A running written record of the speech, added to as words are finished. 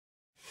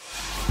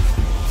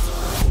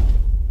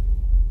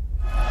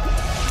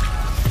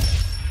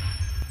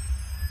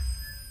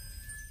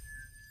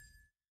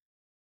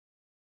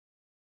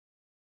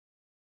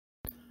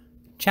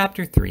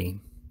Chapter 3.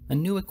 A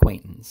New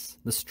Acquaintance,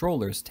 The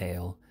Stroller's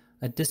Tale,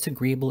 A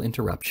Disagreeable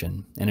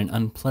Interruption, and an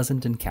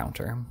Unpleasant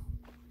Encounter.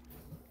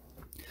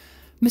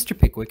 Mr.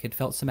 Pickwick had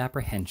felt some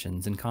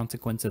apprehensions in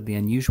consequence of the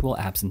unusual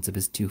absence of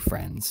his two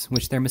friends,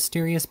 which their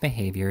mysterious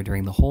behavior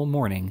during the whole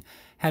morning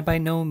had by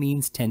no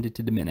means tended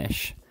to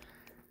diminish.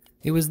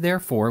 It was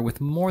therefore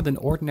with more than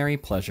ordinary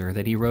pleasure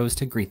that he rose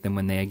to greet them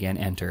when they again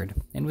entered,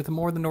 and with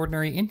more than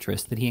ordinary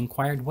interest that he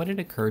inquired what had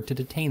occurred to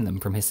detain them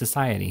from his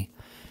society.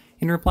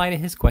 In reply to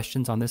his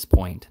questions on this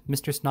point,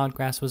 Mr.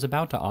 Snodgrass was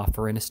about to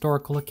offer an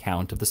historical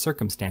account of the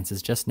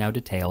circumstances just now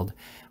detailed,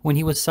 when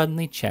he was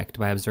suddenly checked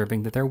by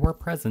observing that there were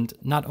present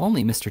not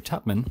only Mr.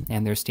 Tupman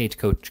and their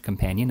stagecoach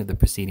companion of the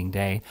preceding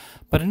day,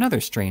 but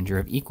another stranger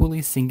of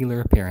equally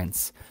singular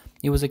appearance.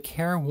 It was a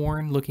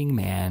careworn-looking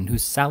man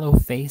whose sallow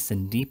face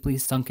and deeply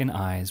sunken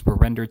eyes were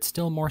rendered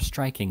still more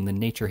striking than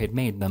nature had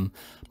made them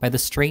by the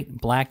straight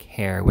black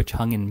hair which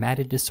hung in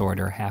matted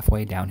disorder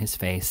halfway down his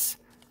face.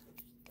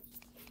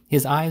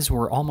 His eyes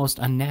were almost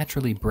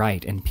unnaturally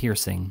bright and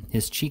piercing,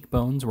 his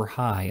cheekbones were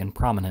high and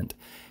prominent,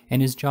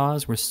 and his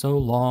jaws were so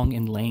long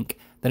and lank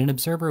that an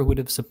observer would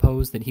have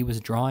supposed that he was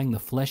drawing the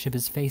flesh of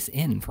his face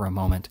in for a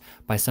moment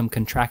by some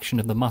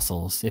contraction of the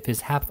muscles, if his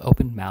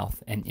half-opened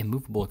mouth and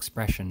immovable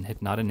expression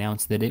had not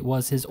announced that it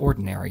was his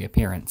ordinary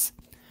appearance.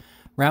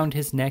 Round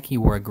his neck he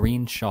wore a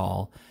green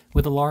shawl,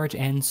 with a large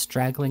end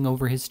straggling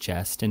over his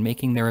chest and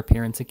making their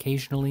appearance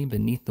occasionally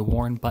beneath the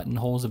worn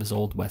buttonholes of his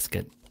old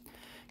waistcoat.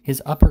 His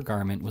upper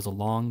garment was a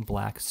long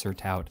black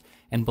surtout,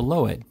 and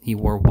below it he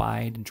wore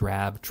wide,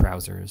 drab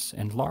trousers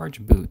and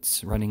large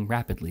boots running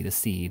rapidly to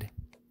seed.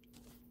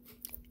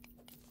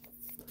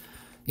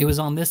 It was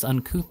on this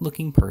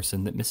uncouth-looking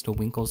person that Mr.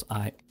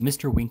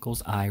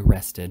 Winkle's eye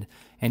rested,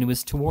 and it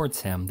was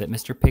towards him that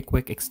Mr.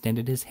 Pickwick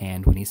extended his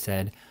hand when he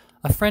said,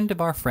 "A friend of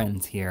our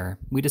friends here.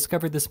 We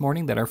discovered this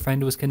morning that our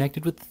friend was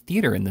connected with the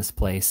theater in this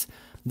place,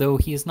 though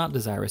he is not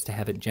desirous to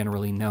have it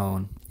generally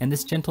known, and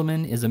this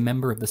gentleman is a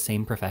member of the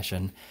same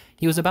profession.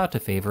 He was about to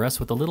favor us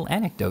with a little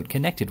anecdote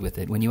connected with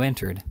it when you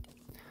entered."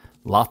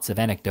 "Lots of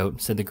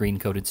anecdote," said the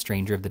green-coated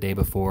stranger of the day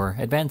before,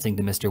 advancing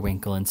to Mr.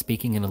 Winkle and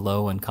speaking in a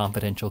low and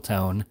confidential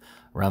tone.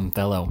 "Rum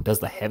fellow, does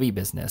the heavy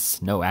business,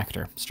 no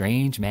actor,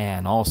 strange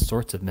man, all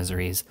sorts of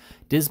miseries.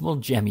 Dismal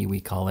Jemmy, we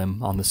call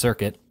him, on the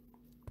circuit."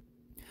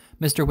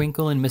 Mr.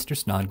 Winkle and Mr.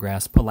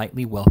 Snodgrass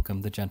politely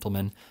welcomed the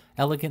gentleman,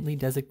 elegantly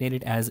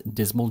designated as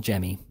Dismal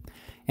Jemmy,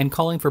 and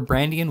calling for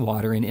brandy and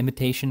water in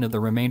imitation of the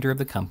remainder of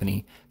the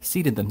company,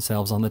 seated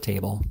themselves on the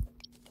table.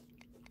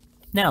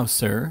 "Now,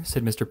 sir,"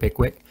 said Mr.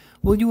 Pickwick,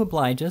 "will you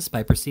oblige us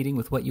by proceeding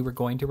with what you were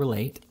going to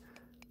relate?"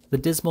 The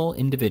dismal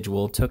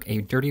individual took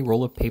a dirty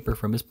roll of paper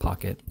from his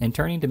pocket, and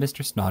turning to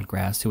Mr.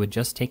 Snodgrass, who had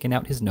just taken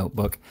out his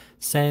notebook,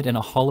 said in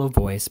a hollow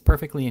voice,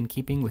 perfectly in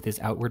keeping with his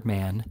outward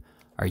man,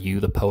 "Are you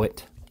the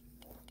poet?"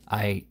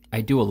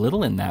 I do a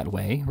little in that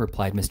way,"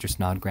 replied Mr.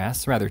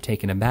 Snodgrass, rather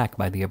taken aback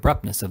by the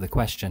abruptness of the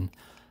question.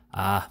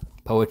 "Ah,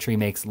 poetry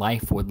makes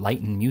life what light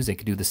and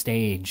music do the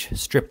stage,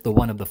 strip the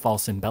one of the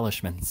false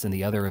embellishments and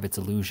the other of its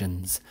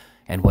illusions,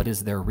 and what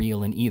is there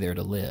real in either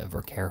to live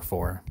or care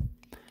for?"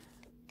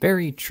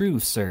 "Very true,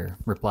 sir,"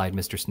 replied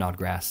Mr.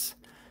 Snodgrass.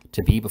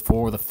 "To be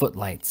before the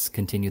footlights,"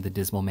 continued the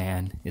dismal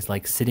man, "is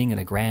like sitting in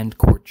a grand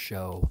court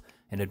show,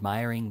 and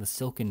admiring the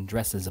silken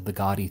dresses of the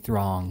gaudy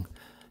throng.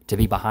 To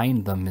be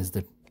behind them is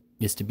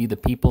to be the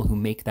people who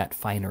make that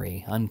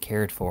finery,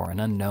 uncared for and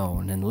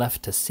unknown, and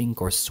left to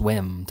sink or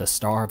swim, to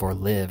starve or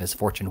live as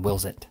fortune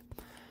wills it."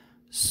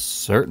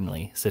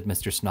 "Certainly," said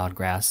Mr.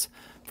 Snodgrass,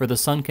 for the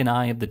sunken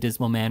eye of the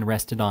dismal man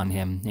rested on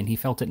him, and he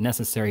felt it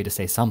necessary to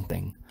say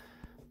something.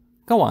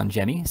 "Go on,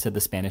 Jemmy," said the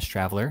Spanish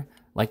traveler.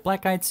 "Like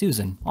black-eyed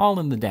Susan,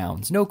 all in the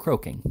downs, no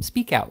croaking.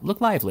 Speak out,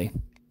 look lively."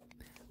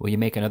 "Will you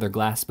make another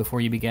glass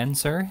before you begin,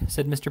 sir?"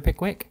 said Mr.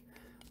 Pickwick.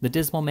 The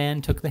dismal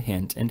man took the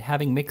hint, and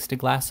having mixed a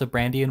glass of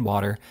brandy and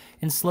water,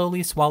 and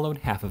slowly swallowed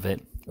half of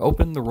it,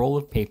 opened the roll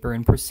of paper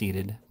and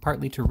proceeded,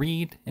 partly to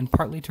read and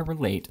partly to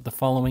relate the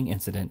following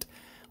incident,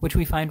 which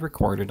we find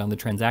recorded on the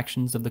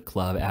transactions of the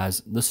club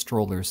as the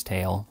Stroller's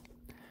Tale.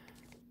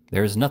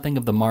 "There is nothing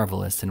of the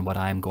marvelous in what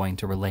I am going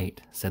to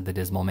relate," said the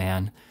dismal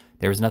man.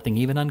 "There is nothing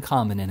even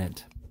uncommon in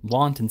it.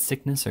 Want and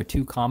sickness are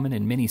too common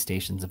in many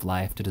stations of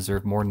life to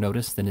deserve more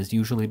notice than is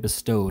usually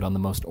bestowed on the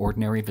most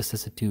ordinary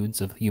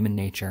vicissitudes of human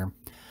nature.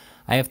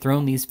 I have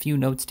thrown these few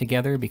notes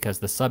together because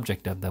the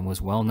subject of them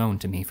was well known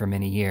to me for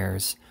many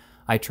years.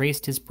 I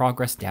traced his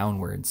progress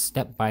downwards,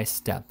 step by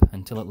step,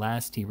 until at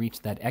last he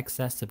reached that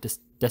excess of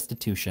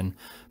destitution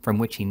from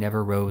which he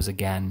never rose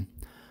again.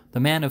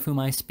 The man of whom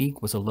I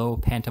speak was a low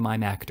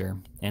pantomime actor,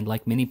 and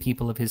like many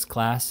people of his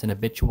class, an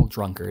habitual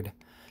drunkard.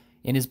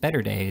 In his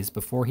better days,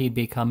 before he had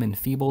become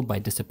enfeebled by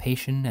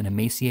dissipation and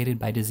emaciated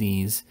by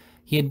disease,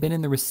 he had been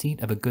in the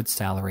receipt of a good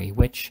salary,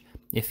 which,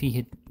 if he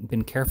had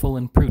been careful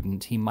and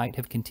prudent, he might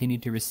have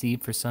continued to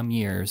receive for some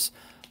years.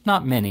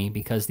 Not many,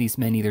 because these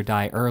men either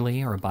die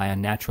early, or by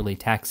unnaturally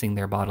taxing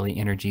their bodily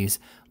energies,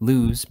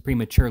 lose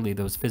prematurely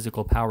those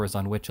physical powers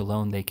on which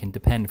alone they can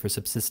depend for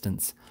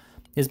subsistence.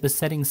 His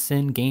besetting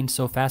sin gained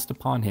so fast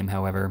upon him,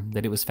 however,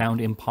 that it was found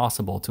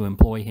impossible to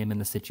employ him in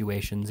the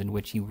situations in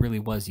which he really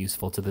was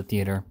useful to the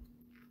theater.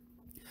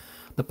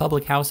 The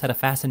public house had a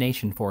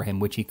fascination for him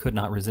which he could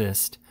not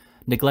resist.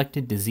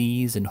 Neglected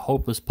disease and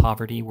hopeless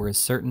poverty were as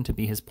certain to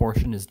be his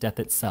portion as death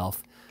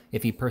itself,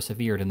 if he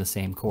persevered in the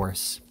same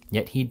course.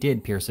 Yet he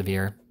did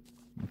persevere,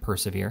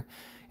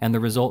 and the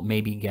result may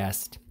be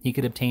guessed. He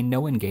could obtain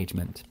no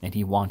engagement, and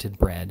he wanted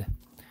bread.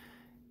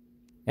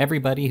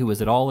 Everybody who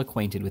is at all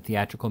acquainted with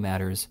theatrical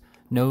matters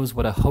knows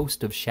what a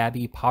host of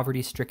shabby,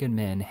 poverty-stricken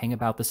men hang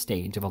about the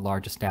stage of a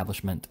large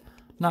establishment.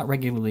 Not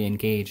regularly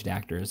engaged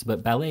actors,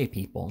 but ballet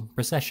people,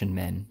 procession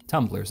men,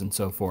 tumblers, and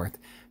so forth,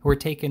 who are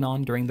taken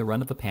on during the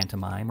run of a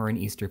pantomime or an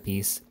Easter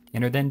piece,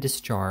 and are then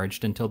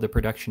discharged until the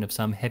production of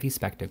some heavy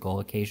spectacle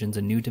occasions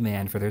a new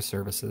demand for their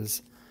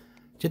services.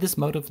 To this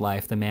mode of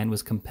life the man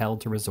was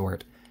compelled to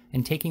resort,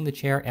 and taking the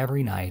chair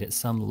every night at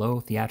some low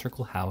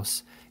theatrical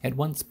house, at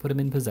once put him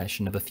in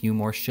possession of a few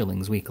more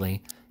shillings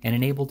weekly, and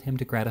enabled him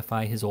to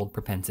gratify his old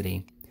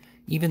propensity.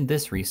 Even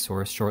this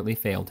resource shortly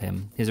failed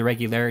him. His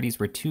irregularities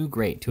were too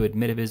great to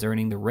admit of his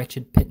earning the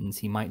wretched pittance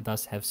he might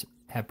thus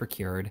have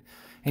procured,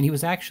 and he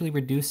was actually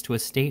reduced to a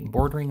state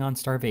bordering on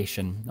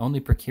starvation, only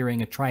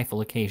procuring a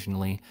trifle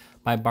occasionally,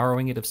 by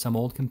borrowing it of some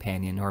old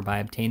companion, or by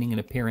obtaining an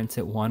appearance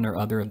at one or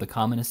other of the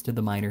commonest of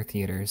the minor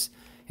theaters,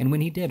 and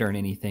when he did earn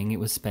anything, it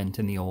was spent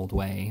in the old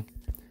way.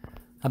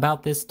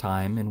 About this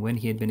time, and when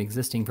he had been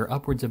existing for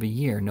upwards of a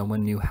year, no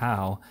one knew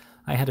how,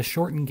 I had a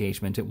short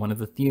engagement at one of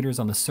the theaters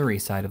on the Surrey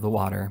side of the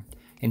water,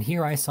 and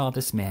here I saw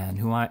this man,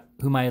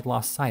 whom I had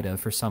lost sight of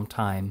for some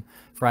time,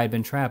 for I had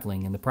been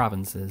travelling in the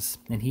provinces,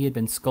 and he had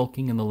been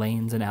skulking in the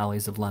lanes and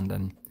alleys of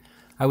London.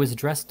 I was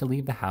dressed to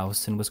leave the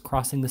house, and was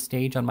crossing the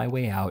stage on my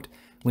way out,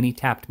 when he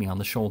tapped me on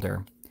the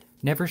shoulder.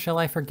 Never shall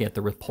I forget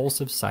the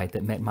repulsive sight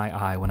that met my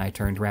eye when I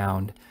turned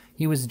round.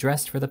 He was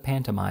dressed for the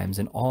pantomimes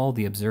in all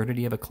the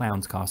absurdity of a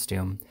clown's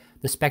costume,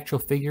 the spectral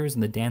figures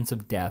in the dance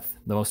of death,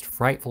 the most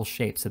frightful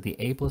shapes that the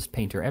ablest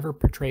painter ever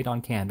portrayed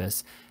on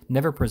canvas,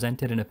 never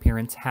presented an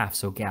appearance half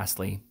so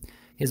ghastly.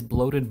 His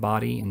bloated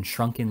body and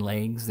shrunken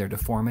legs, their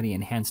deformity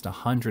enhanced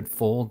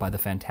 100-fold by the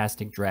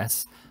fantastic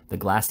dress, the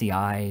glassy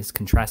eyes,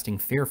 contrasting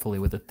fearfully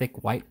with the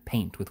thick white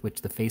paint with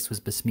which the face was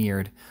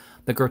besmeared,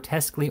 the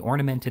grotesquely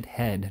ornamented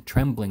head,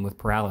 trembling with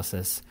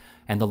paralysis,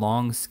 and the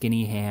long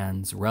skinny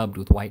hands, rubbed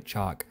with white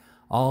chalk,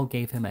 all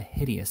gave him a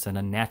hideous and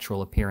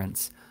unnatural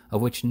appearance,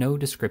 of which no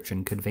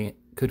description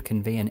could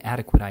convey an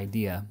adequate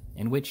idea,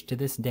 and which to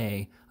this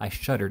day I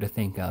shudder to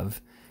think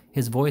of.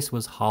 His voice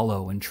was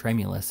hollow and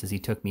tremulous as he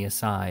took me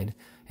aside,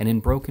 and in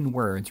broken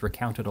words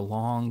recounted a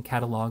long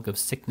catalogue of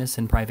sickness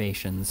and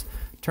privations,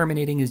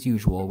 terminating as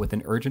usual with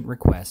an urgent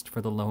request for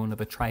the loan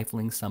of a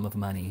trifling sum of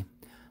money.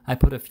 I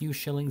put a few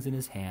shillings in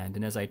his hand,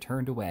 and as I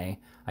turned away,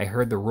 I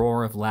heard the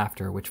roar of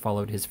laughter which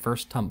followed his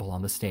first tumble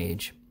on the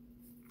stage.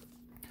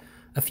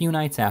 A few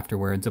nights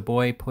afterwards, a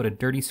boy put a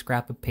dirty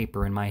scrap of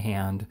paper in my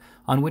hand,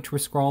 on which were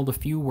scrawled a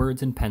few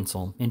words in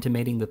pencil,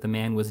 intimating that the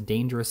man was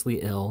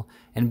dangerously ill,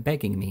 and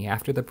begging me,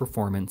 after the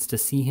performance, to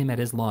see him at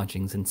his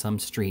lodgings in some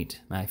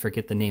street, I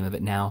forget the name of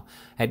it now,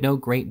 at no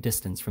great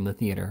distance from the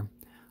theatre.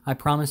 I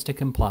promised to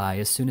comply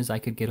as soon as I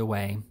could get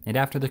away, and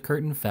after the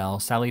curtain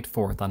fell, sallied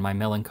forth on my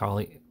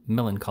melancholy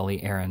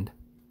errand.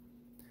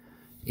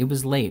 It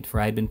was late, for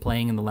I had been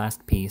playing in the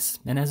last piece,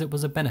 and as it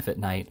was a benefit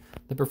night,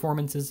 the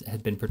performances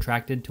had been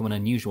protracted to an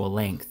unusual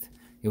length.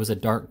 It was a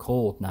dark,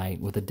 cold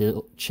night, with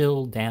a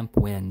chill, damp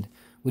wind,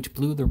 which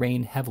blew the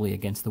rain heavily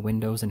against the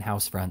windows and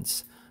house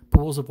fronts.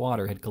 Pools of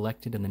water had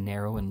collected in the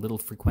narrow and little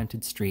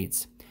frequented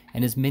streets,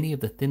 and as many of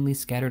the thinly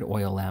scattered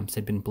oil lamps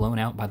had been blown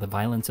out by the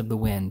violence of the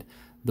wind,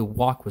 the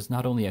walk was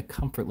not only a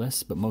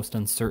comfortless but most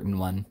uncertain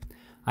one.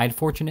 I had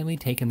fortunately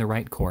taken the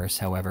right course,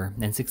 however,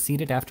 and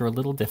succeeded after a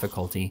little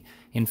difficulty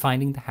in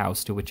finding the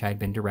house to which I had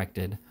been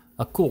directed,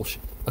 a coal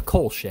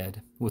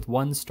shed, with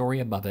one story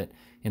above it,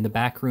 in the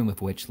back room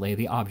of which lay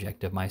the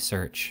object of my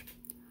search.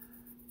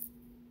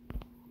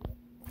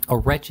 A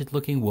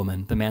wretched-looking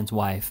woman, the man's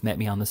wife, met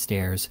me on the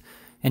stairs,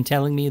 and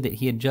telling me that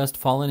he had just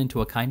fallen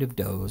into a kind of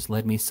doze,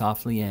 led me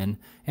softly in,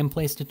 and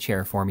placed a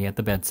chair for me at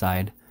the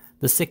bedside.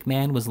 The sick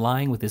man was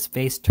lying with his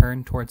face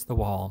turned towards the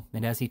wall,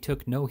 and as he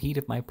took no heed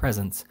of my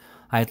presence,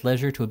 I had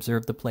leisure to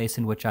observe the place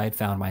in which I had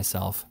found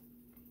myself.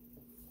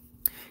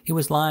 He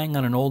was lying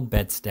on an old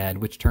bedstead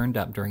which turned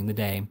up during the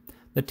day.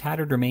 The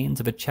tattered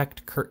remains of a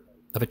checked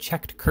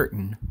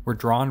curtain were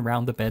drawn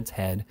round the bed's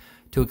head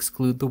to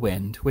exclude the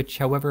wind, which,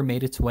 however,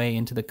 made its way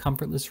into the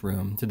comfortless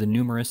room through the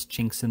numerous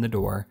chinks in the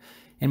door,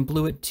 and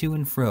blew it to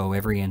and fro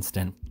every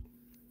instant.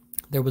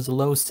 There was a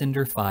low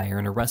cinder fire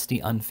and a rusty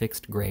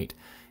unfixed grate,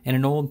 and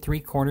an old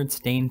three-cornered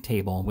stained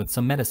table with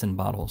some medicine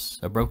bottles,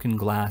 a broken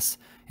glass,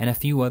 and a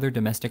few other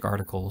domestic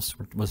articles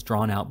was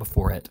drawn out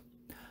before it.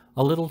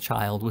 A little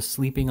child was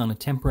sleeping on a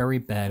temporary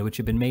bed which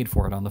had been made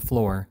for it on the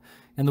floor,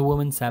 and the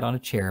woman sat on a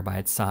chair by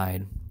its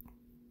side.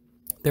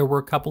 There were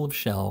a couple of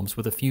shelves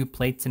with a few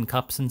plates and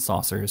cups and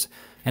saucers,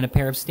 and a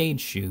pair of stage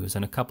shoes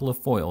and a couple of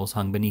foils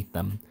hung beneath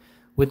them.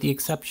 With the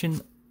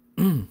exception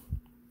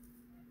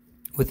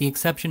With the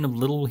exception of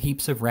little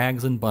heaps of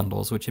rags and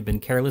bundles which had been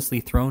carelessly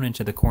thrown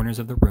into the corners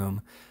of the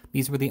room,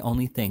 these were the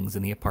only things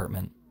in the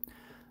apartment.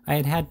 I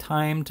had had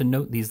time to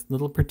note these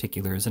little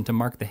particulars and to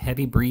mark the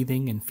heavy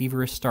breathing and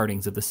feverish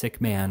startings of the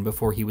sick man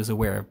before he was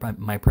aware of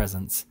my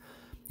presence.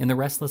 In the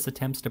restless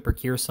attempts to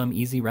procure some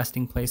easy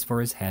resting place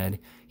for his head,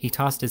 he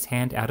tossed his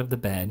hand out of the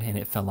bed, and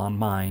it fell on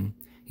mine.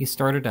 He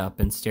started up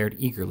and stared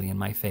eagerly in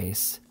my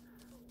face.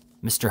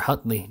 "Mr.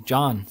 Hutley,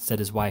 John," said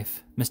his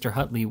wife. "Mr.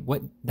 Hutley,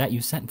 what that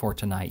you sent for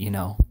tonight, you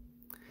know."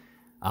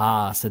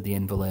 "Ah," said the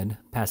invalid,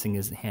 passing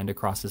his hand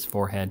across his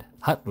forehead.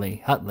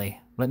 Hutley,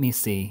 let me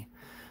see."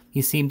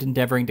 He seemed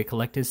endeavoring to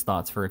collect his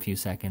thoughts for a few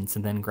seconds,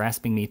 and then,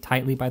 grasping me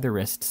tightly by the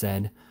wrist,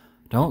 said,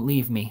 Don't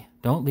leave me,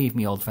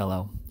 old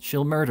fellow.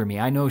 She'll murder me,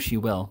 I know she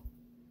will."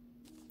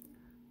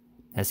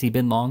 "Has he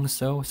been long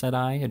so?" said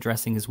I,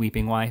 addressing his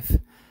weeping wife.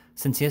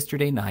 "Since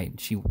yesterday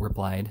night," she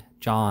replied.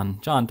 John,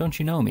 don't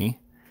you know me?"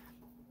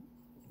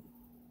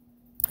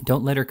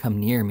 "Don't let her come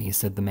near me,"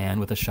 said the man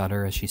with a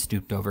shudder as she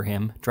stooped over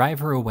him. "Drive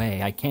her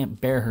away, I can't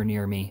bear her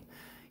near me."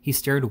 He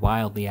stared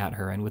wildly at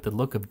her, and with a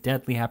look of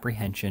deadly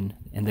apprehension,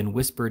 and then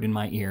whispered in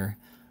my ear,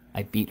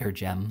 "I beat her,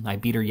 Jem. I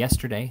beat her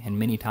yesterday, and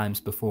many times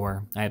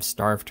before. I have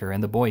starved her,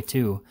 and the boy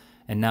too.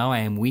 And now I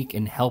am weak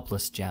and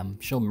helpless, Jem.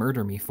 She'll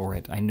murder me for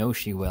it. I know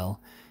she will.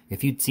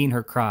 If you'd seen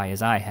her cry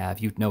as I have,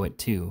 you'd know it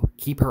too.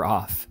 Keep her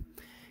off."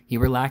 He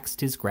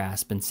relaxed his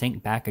grasp and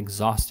sank back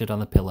exhausted on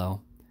the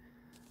pillow.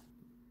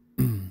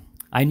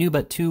 I knew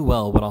but too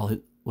well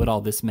what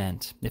all this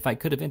meant. If I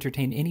could have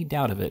entertained any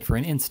doubt of it for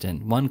an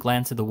instant, one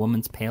glance at the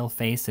woman's pale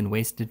face and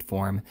wasted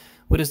form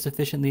would have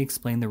sufficiently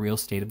explained the real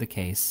state of the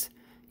case.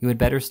 "You had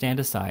better stand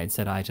aside,"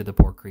 said I to the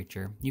poor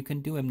creature. "You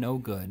can do him no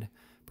good.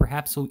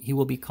 Perhaps he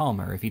will be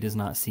calmer if he does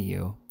not see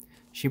you."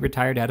 She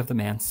retired out of the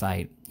man's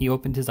sight. He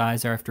opened his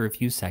eyes after a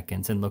few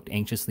seconds and looked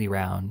anxiously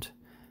round.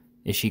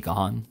 "Is she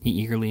gone?" he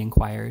eagerly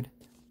inquired.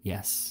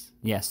 Yes,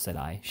 said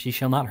I. "She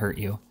shall not hurt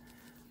you."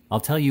 "I'll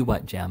tell you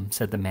what, Jem,"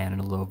 said the man in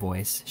a low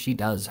voice. "She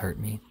does hurt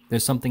me.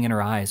 There's something in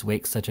her eyes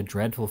wakes such a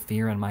dreadful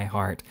fear in my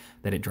heart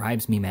that it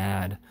drives me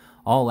mad.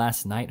 All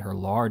last night her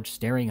large,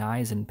 staring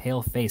eyes and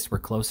pale face were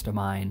close to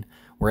mine.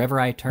 Wherever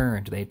I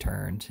turned, they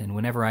turned, and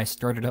whenever I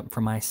started up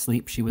from my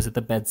sleep, she was at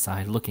the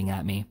bedside looking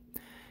at me."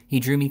 He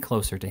drew me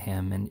closer to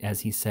him, and as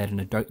he said in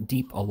a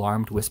deep,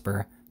 alarmed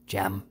whisper,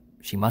 "Jem,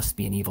 she must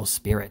be an evil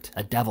spirit,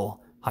 a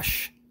devil.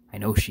 Hush, I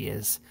know she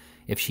is.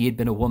 If she had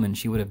been a woman,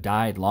 she would have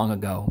died long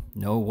ago.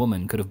 No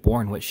woman could have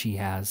borne what she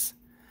has."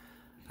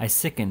 I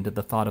sickened at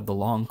the thought of the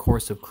long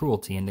course of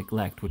cruelty and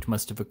neglect which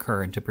must have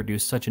occurred to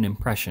produce such an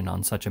impression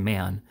on such a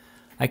man.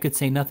 I could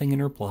say nothing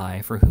in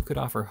reply, for who could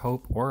offer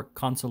hope or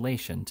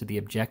consolation to the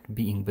abject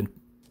being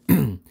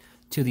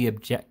to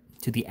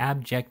the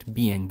abject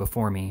being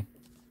before me?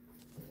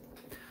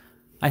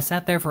 I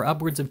sat there for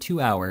upwards of 2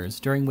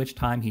 hours, during which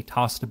time he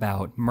tossed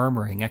about,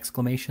 murmuring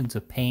exclamations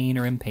of pain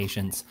or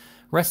impatience,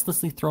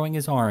 restlessly throwing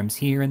his arms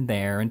here and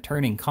there, and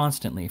turning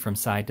constantly from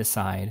side to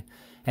side.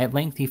 At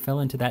length he fell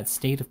into that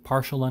state of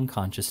partial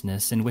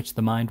unconsciousness in which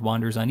the mind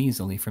wanders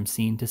uneasily from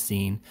scene to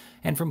scene,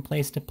 and from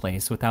place to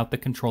place without the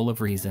control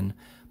of reason,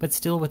 but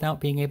still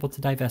without being able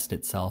to divest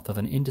itself of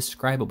an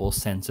indescribable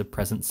sense of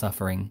present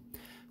suffering.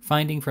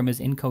 Finding from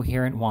his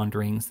incoherent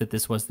wanderings that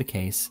this was the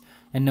case,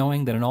 and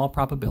knowing that in all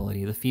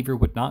probability the fever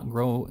would not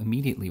grow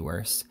immediately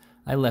worse,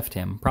 I left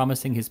him,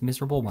 promising his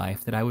miserable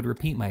wife that I would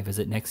repeat my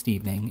visit next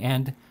evening,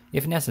 and,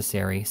 if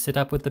necessary, sit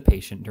up with the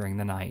patient during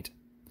the night.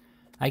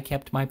 I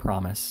kept my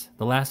promise.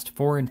 The last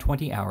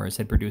 24 hours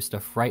had produced a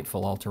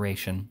frightful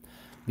alteration.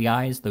 The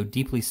eyes, though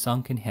deeply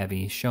sunk and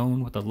heavy,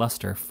 shone with a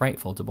luster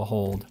frightful to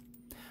behold.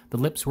 The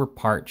lips were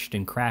parched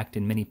and cracked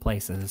in many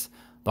places.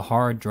 The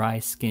hard, dry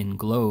skin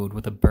glowed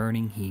with a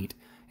burning heat,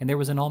 and there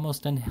was an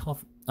almost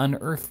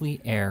unearthly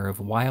air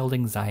of wild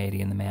anxiety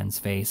in the man's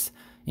face,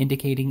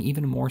 indicating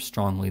even more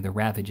strongly the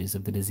ravages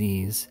of the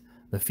disease.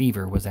 The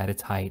fever was at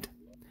its height.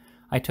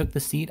 I took the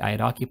seat I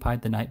had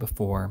occupied the night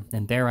before,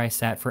 and there I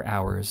sat for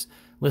hours,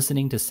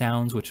 listening to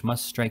sounds which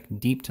must strike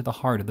deep to the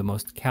heart of the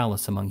most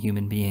callous among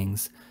human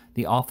beings,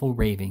 the awful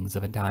ravings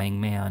of a dying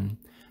man.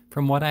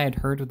 From what I had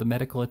heard of the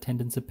medical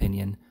attendant's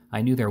opinion,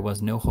 I knew there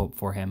was no hope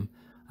for him.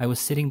 I was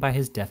sitting by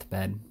his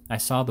deathbed. I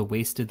saw the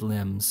wasted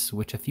limbs,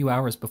 which a few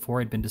hours before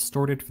had been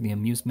distorted for the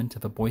amusement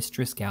of a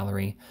boisterous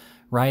gallery,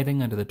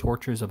 writhing under the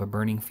tortures of a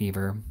burning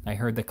fever. I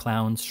heard the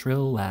clown's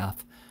shrill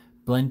laugh,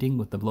 blending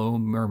with the low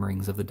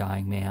murmurings of the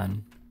dying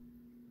man.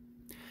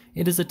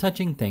 It is a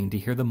touching thing to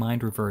hear the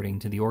mind reverting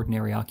to the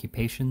ordinary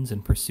occupations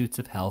and pursuits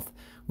of health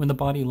when the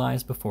body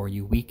lies before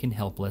you weak and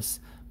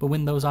helpless, but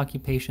when those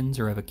occupations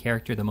are of a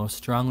character the most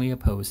strongly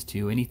opposed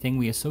to anything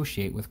we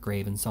associate with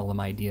grave and solemn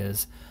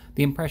ideas,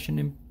 the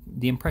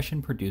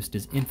impression produced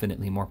is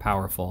infinitely more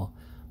powerful.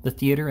 The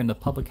theater and the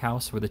public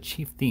house were the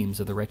chief themes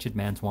of the wretched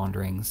man's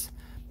wanderings.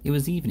 It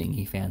was evening,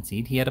 he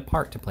fancied. He had a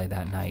part to play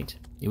that night.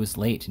 It was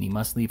late, and he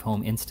must leave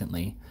home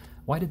instantly.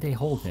 Why did they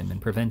hold him and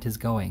prevent his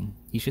going?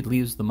 He should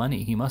lose the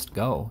money. He must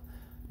go.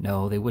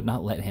 No, they would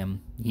not let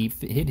him.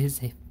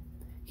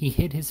 He He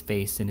hid his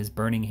face in his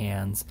burning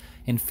hands,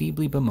 and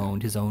feebly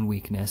bemoaned his own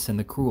weakness and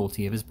the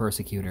cruelty of his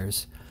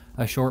persecutors.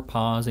 A short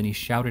pause, and he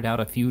shouted out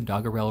a few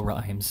doggerel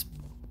rhymes,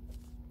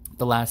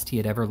 the last he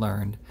had ever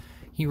learned.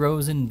 He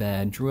rose in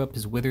bed, drew up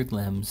his withered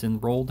limbs,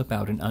 and rolled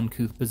about in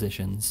uncouth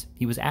positions.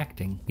 He was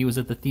acting. He was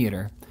at the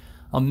theater.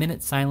 A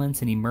minute's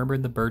silence, and he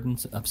murmured the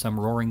burdens of some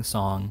roaring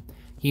song.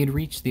 He had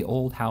reached the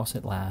old house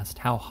at last.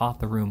 How hot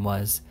the room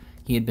was!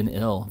 He had been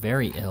ill,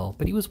 very ill,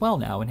 but he was well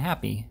now and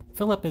happy.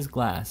 Fill up his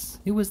glass.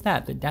 Who was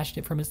that dashed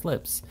it from his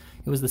lips?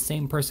 It was the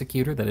same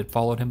persecutor that had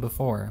followed him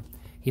before.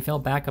 He fell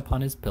back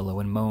upon his pillow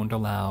and moaned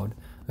aloud.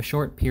 A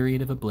short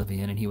period of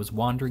oblivion, and he was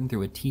wandering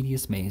through a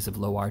tedious maze of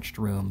low-arched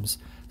rooms,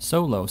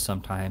 so low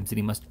sometimes that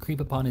he must creep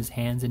upon his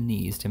hands and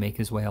knees to make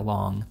his way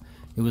along.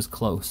 It was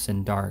close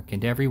and dark,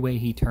 and every way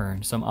he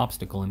turned, some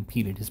obstacle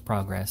impeded his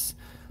progress.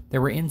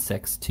 There were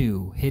insects,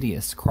 too,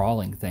 hideous,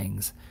 crawling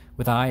things,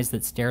 with eyes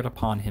that stared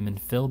upon him and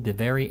filled the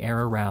very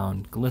air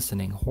around,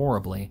 glistening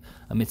horribly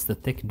amidst the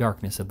thick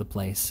darkness of the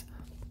place.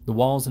 The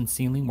walls and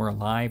ceiling were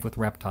alive with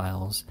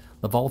reptiles.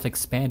 The vault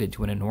expanded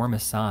to an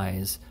enormous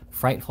size.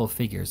 Frightful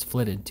figures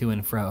flitted to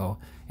and fro,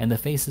 and the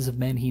faces of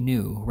men he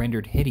knew,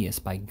 rendered hideous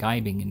by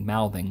gibing and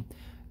mouthing,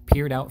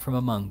 peered out from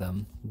among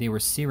them. They were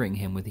searing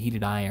him with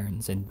heated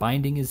irons, and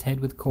binding his head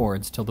with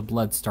cords till the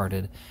blood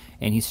started,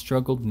 and he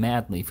struggled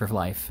madly for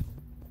life.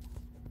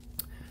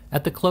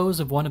 At the close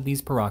of one of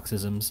these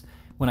paroxysms,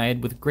 when I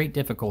had with great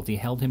difficulty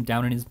held him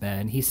down in his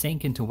bed, he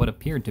sank into what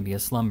appeared to be a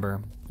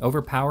slumber.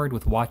 Overpowered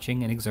with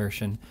watching and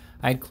exertion,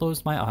 I had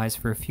closed my eyes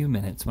for a few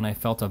minutes when I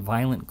felt a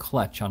violent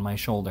clutch on my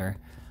shoulder.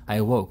 I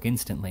awoke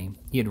instantly.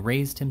 He had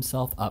raised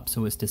himself up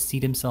so as to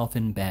seat himself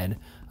in bed.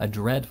 A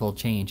dreadful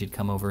change had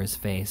come over his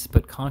face,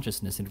 but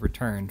consciousness had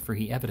returned, for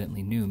he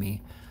evidently knew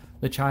me.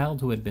 The child,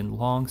 who had been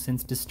long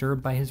since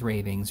disturbed by his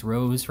ravings,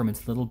 rose from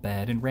its little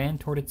bed and ran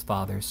toward its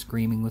father,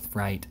 screaming with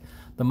fright.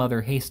 The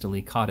mother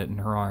hastily caught it in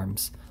her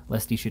arms,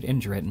 lest he should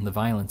injure it in the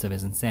violence of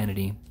his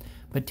insanity,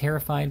 but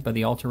terrified by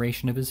the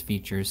alteration of his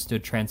features,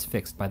 stood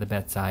transfixed by the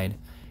bedside.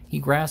 He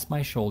grasped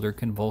my shoulder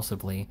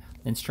convulsively,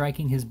 and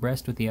striking his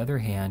breast with the other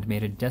hand,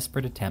 made a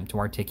desperate attempt to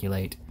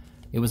articulate.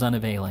 It was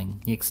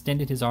unavailing. He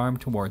extended his arm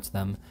towards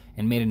them,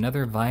 and made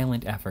another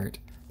violent effort.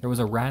 There was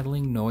a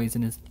rattling noise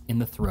in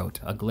the throat,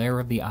 a glare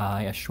of the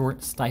eye, a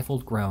short,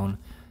 stifled groan,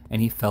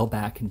 and he fell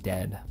back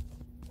dead.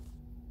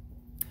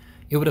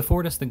 It would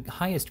afford us the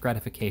highest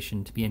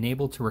gratification to be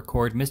enabled to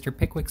record Mr.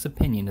 Pickwick's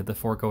opinion of the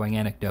foregoing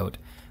anecdote.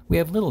 We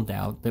have little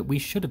doubt that we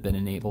should have been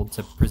enabled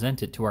to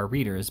present it to our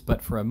readers,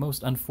 but for a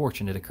most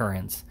unfortunate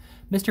occurrence.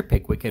 Mr.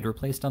 Pickwick had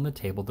replaced on the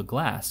table the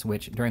glass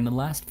which, during the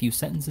last few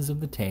sentences of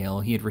the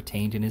tale, he had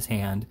retained in his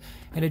hand,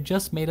 and had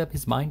just made up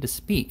his mind to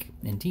speak.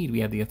 Indeed,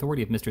 we have the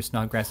authority of Mr.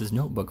 Snodgrass's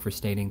notebook for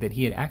stating that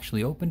he had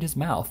actually opened his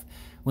mouth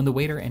when the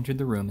waiter entered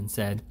the room and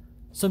said,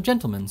 "Some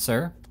gentlemen,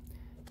 sir."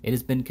 It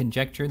has been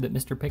conjectured that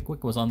Mr.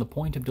 Pickwick was on the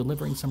point of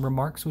delivering some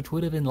remarks which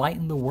would have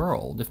enlightened the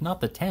world, if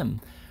not the Thames,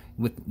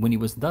 when he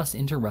was thus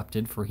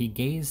interrupted, for he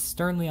gazed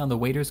sternly on the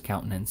waiter's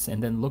countenance,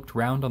 and then looked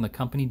round on the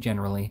company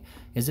generally,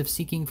 as if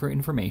seeking for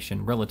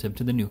information relative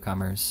to the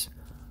newcomers.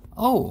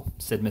 "Oh,"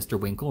 said Mr.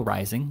 Winkle,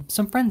 rising,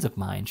 "some friends of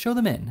mine. Show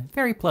them in.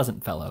 Very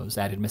pleasant fellows,"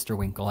 added Mr.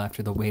 Winkle,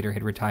 after the waiter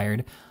had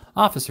retired.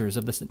 "Officers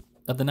of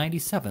the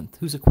 97th,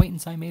 whose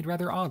acquaintance I made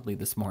rather oddly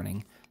this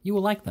morning. You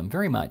will like them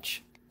very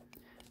much."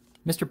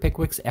 Mr.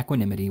 Pickwick's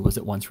equanimity was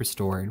at once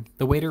restored.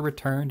 The waiter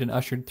returned and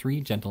ushered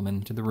 3 gentlemen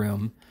into the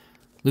room.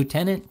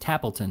 "Lieutenant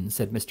Tappleton,"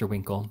 said Mr.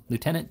 Winkle.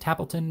 "Lieutenant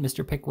Tappleton,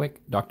 Mr.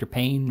 Pickwick, Dr.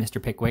 Payne,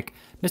 Mr. Pickwick,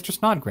 Mr.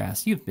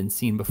 Snodgrass. You've been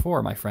seen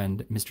before, my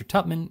friend. Mr.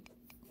 Tupman,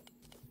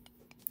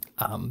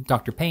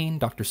 Dr. Payne,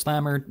 Dr.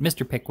 Slammer,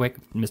 Mr. Pickwick,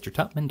 Mr.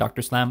 Tupman,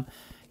 Dr. Slam."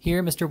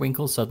 Here Mr.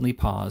 Winkle suddenly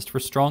paused, for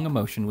strong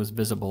emotion was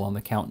visible on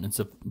the countenance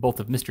of both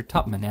of Mr.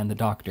 Tupman and the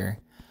doctor.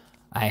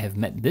 "I have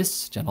met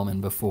this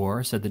gentleman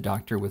before," said the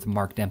doctor with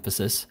marked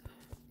emphasis.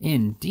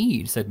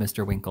 "Indeed," said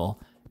Mr.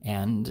 Winkle.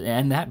 And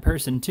that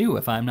person, too,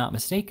 if I am not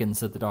mistaken,"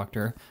 said the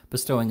doctor,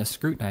 bestowing a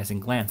scrutinizing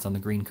glance on the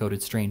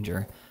green-coated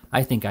stranger.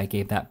 "I think I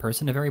gave that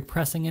person a very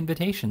pressing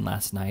invitation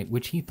last night,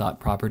 which he thought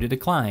proper to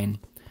decline."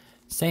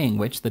 Saying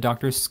which, the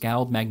doctor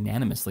scowled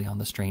magnanimously on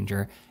the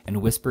stranger,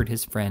 and whispered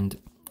his friend,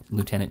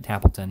 Lieutenant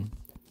Tappleton.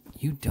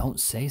 "You don't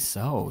say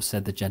so,"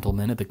 said the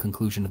gentleman at the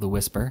conclusion of the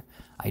whisper.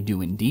 "I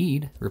do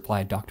indeed,"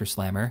 replied Dr.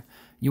 Slammer.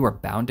 "You are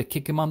bound to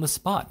kick him on the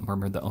spot,"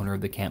 murmured the owner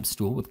of the camp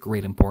stool with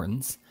great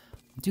importance.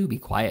 "Do be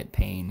quiet,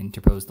 Payne,"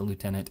 interposed the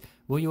lieutenant.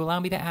 "Will you allow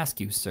me to ask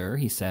you, sir,"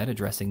 he said,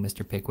 addressing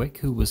Mr. Pickwick,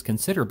 who was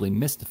considerably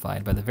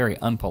mystified by the very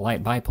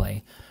unpolite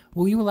byplay,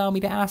 "will you allow me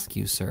to ask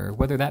you, sir,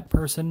 whether that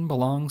person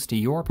belongs to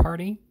your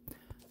party?"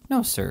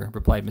 "No, sir,"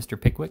 replied Mr.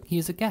 Pickwick. "He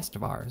is a guest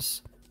of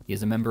ours." "He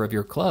is a member of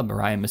your club,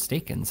 or I am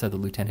mistaken," said the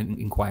lieutenant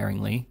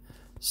inquiringly.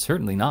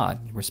 "Certainly not,"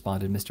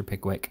 responded Mr.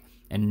 Pickwick.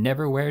 "And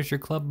never wears your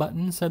club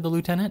button?" said the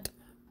lieutenant.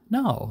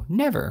 "No,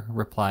 never,"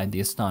 replied the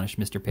astonished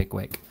Mr.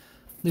 Pickwick.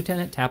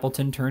 Lieutenant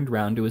Tappleton turned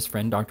round to his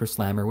friend Dr.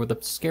 Slammer with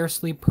a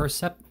scarcely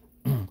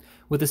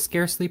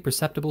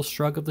perceptible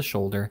shrug of the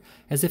shoulder,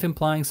 as if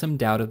implying some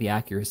doubt of the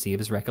accuracy of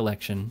his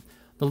recollection.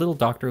 The little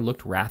doctor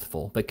looked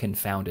wrathful, but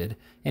confounded,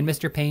 and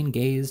Mr. Payne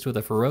gazed with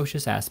a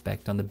ferocious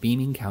aspect on the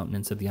beaming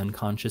countenance of the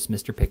unconscious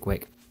Mr.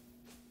 Pickwick.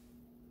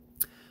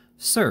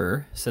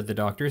 "Sir," said the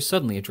doctor,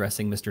 suddenly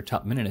addressing Mr.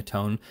 Tupman in a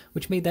tone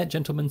which made that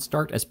gentleman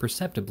start as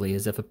perceptibly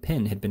as if a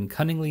pin had been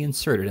cunningly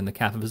inserted in the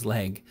calf of his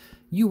leg,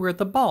 "you were at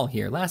the ball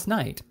here last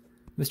night."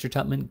 Mr.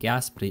 Tupman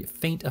gasped a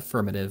faint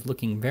affirmative,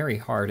 looking very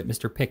hard at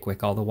Mr.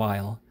 Pickwick all the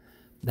while.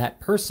 "That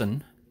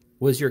person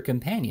was your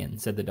companion,"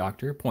 said the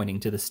doctor, pointing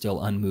to the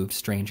still unmoved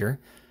stranger.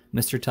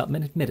 Mr.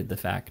 Tupman admitted the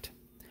fact.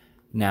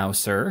 "Now,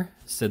 sir,"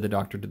 said the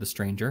doctor to the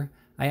stranger,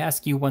 "I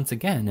ask you once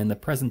again, in the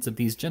presence of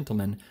these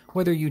gentlemen,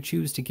 whether you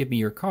choose to give me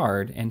your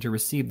card and to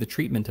receive the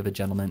treatment of a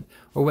gentleman,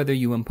 or whether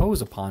you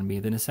impose upon me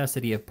the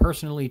necessity of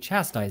personally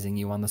chastising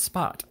you on the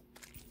spot."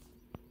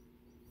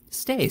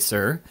 "Stay,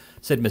 sir,"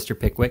 said Mr.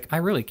 Pickwick. "I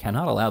really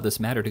cannot allow this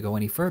matter to go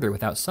any further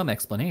without some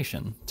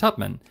explanation.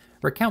 Tupman,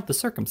 recount the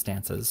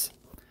circumstances."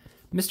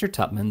 Mr.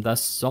 Tupman,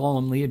 thus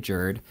solemnly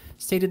adjured,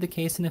 stated the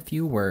case in a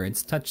few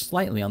words, touched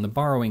slightly on the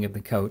borrowing of the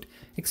coat,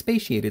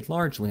 expatiated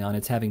largely on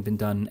its having been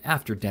done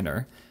after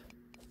dinner,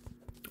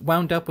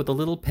 wound up with a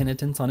little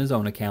penitence on his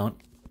own account,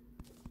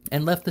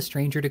 and left the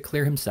stranger to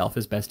clear himself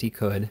as best he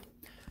could.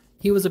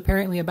 He was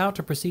apparently about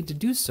to proceed to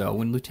do so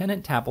when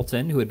Lieutenant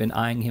Tappleton, who had been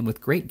eyeing him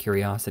with great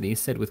curiosity,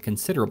 said with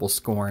considerable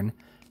scorn,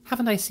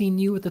 "Haven't I seen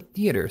you at the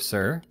theater,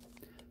 sir?"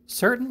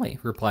 "Certainly,"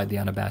 replied the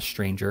unabashed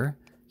stranger.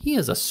 "He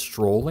is a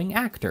strolling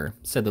actor,"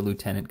 said the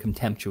lieutenant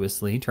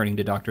contemptuously, turning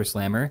to Dr.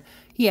 Slammer.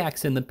 "He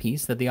acts in the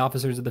piece that the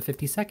officers of the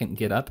 52nd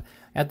get up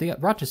at the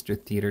Rochester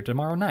Theater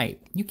tomorrow night.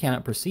 You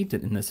cannot proceed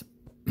in this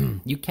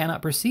You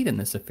cannot proceed in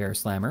this affair,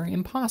 Slammer.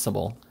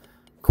 Impossible."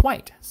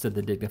 "Quite," said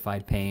the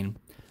dignified Payne.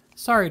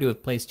 "Sorry to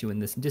have placed you in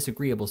this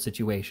disagreeable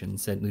situation,"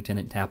 said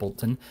Lieutenant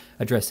Tappleton,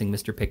 addressing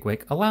Mr.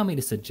 Pickwick. "Allow me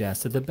to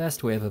suggest that the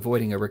best way of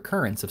avoiding a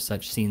recurrence of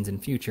such scenes in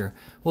future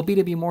will be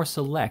to be more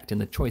select in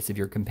the choice of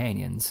your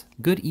companions.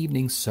 Good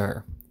evening,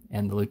 sir."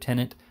 And the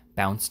lieutenant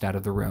bounced out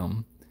of the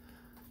room.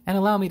 "And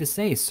allow me to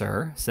say,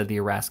 sir," said the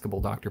irascible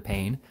Dr.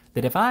 Payne,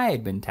 "that if I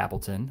had been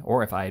Tappleton,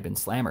 or if I had been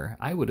Slammer,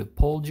 I would have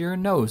pulled your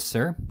nose,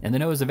 sir, and the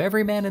nose of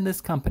every man in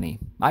this company.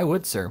 I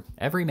would, sir,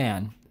 every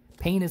man.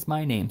 Payne is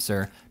my name,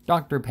 sir,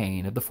 Dr.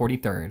 Payne of the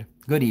 43rd.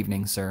 Good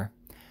evening, sir."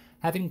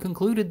 Having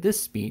concluded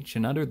this speech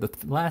and uttered the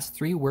last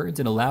three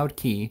words in a loud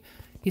key,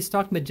 he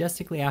stalked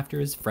majestically after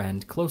his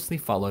friend, closely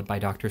followed by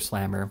Dr.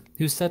 Slammer,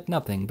 who said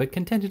nothing, but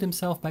contented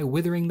himself by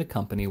withering the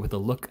company with a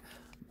look.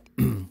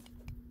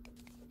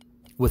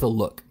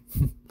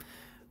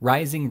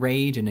 Rising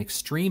rage and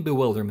extreme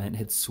bewilderment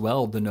had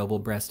swelled the noble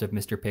breast of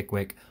Mr.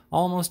 Pickwick,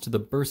 almost to the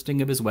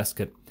bursting of his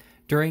waistcoat.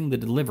 During the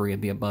delivery of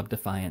the above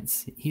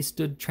defiance, he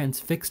stood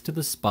transfixed to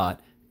the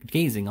spot,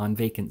 gazing on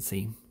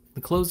vacancy.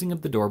 The closing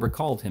of the door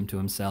recalled him to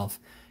himself.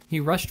 He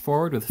rushed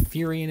forward with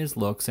fury in his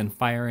looks and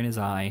fire in his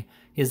eye.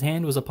 His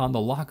hand was upon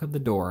the lock of the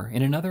door.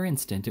 In another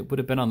instant it would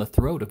have been on the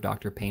throat of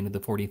Dr. Payne of the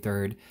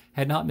 43rd,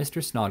 had not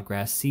Mr.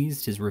 Snodgrass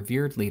seized his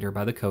revered leader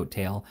by the coat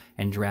tail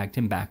and dragged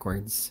him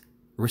backwards.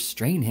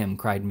 "Restrain him,"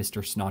 cried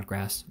Mr.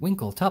 Snodgrass.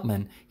 "Winkle,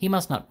 Tupman, he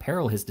must not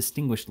peril his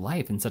distinguished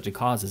life in such a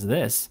cause as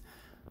this."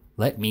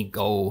 "Let me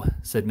go,"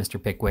 said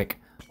Mr. Pickwick.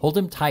 "Hold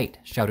him tight,"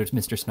 shouted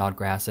Mr.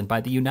 Snodgrass, and by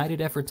the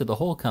united efforts of the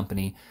whole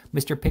company,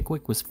 Mr.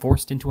 Pickwick was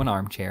forced into an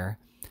armchair.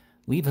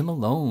 "Leave him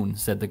alone,"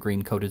 said the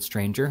green-coated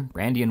stranger.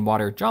 "Brandy and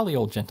water, jolly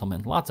old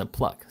gentleman, lots of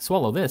pluck.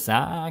 Swallow this,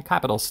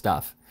 capital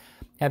stuff."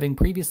 Having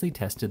previously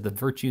tested the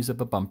virtues of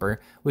a bumper,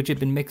 which had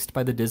been mixed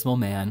by the dismal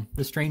man,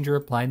 the stranger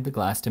applied the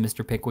glass to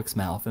Mr. Pickwick's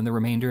mouth, and the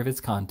remainder of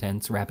its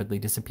contents rapidly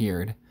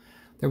disappeared.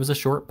 There was a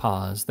short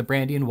pause. The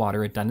brandy and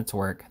water had done its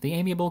work. The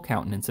amiable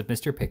countenance of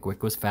Mr.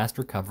 Pickwick was fast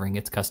recovering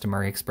its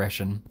customary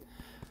expression.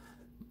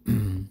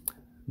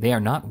 "They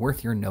are not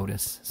worth your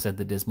notice," said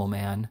the dismal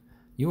man.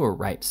 "You are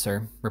right,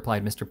 sir,"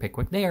 replied Mr.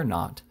 Pickwick. "They are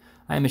not.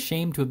 I am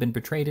ashamed to have been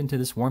betrayed into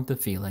this warmth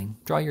of feeling.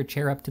 Draw your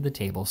chair up to the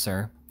table,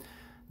 sir."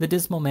 The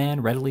dismal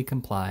man readily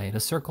complied. A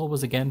circle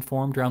was again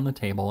formed round the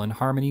table, and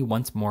harmony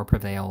once more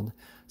prevailed.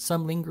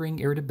 Some lingering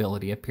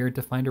irritability appeared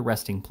to find a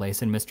resting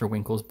place in Mr.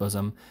 Winkle's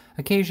bosom,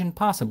 occasioned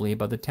possibly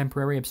by the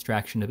temporary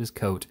abstraction of his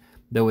coat,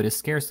 though it is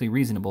scarcely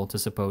reasonable to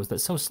suppose that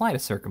so slight a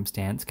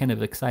circumstance can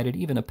have excited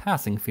even a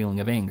passing feeling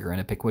of anger in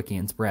a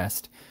Pickwickian's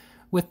breast.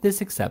 With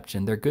this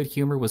exception, their good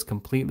humor was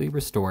completely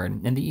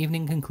restored, and the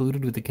evening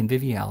concluded with the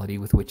conviviality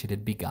with which it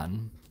had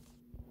begun.